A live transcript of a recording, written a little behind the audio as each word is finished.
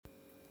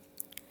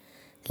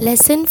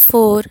Lesson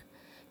 4.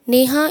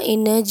 Neha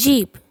in a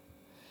Jeep.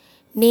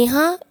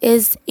 Neha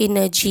is in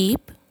a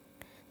Jeep.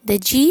 The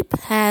Jeep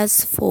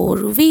has 4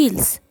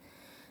 wheels.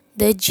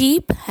 The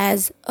Jeep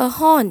has a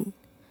horn.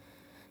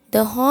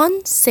 The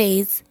horn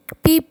says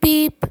beep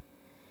beep.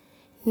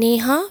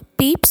 Neha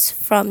peeps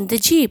from the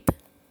Jeep.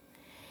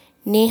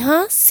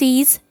 Neha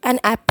sees an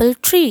apple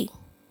tree.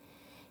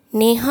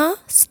 Neha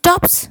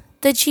stops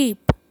the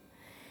Jeep.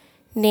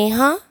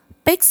 Neha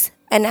picks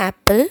an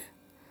apple.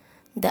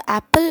 The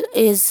apple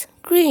is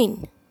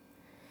green.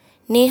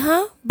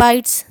 Neha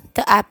bites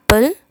the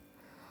apple.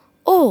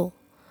 Oh,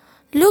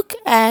 look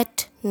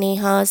at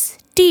Neha's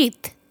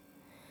teeth.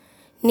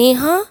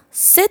 Neha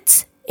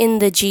sits in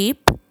the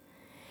Jeep.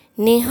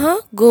 Neha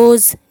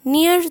goes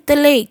near the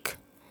lake.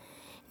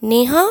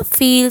 Neha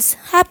feels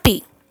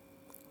happy.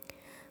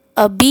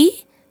 A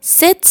bee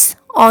sits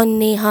on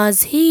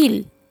Neha's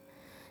heel.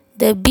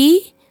 The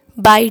bee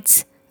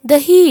bites the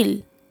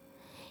heel.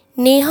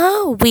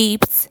 Neha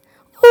weeps.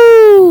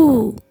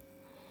 Ooh!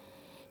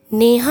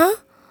 Neha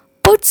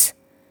puts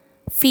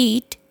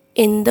feet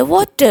in the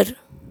water.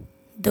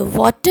 The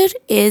water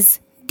is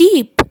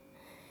deep.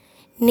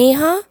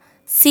 Neha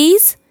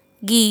sees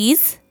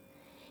geese.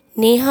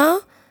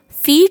 Neha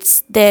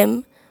feeds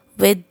them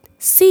with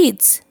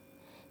seeds.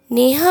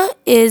 Neha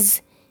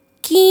is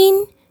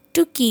keen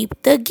to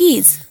keep the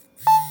geese.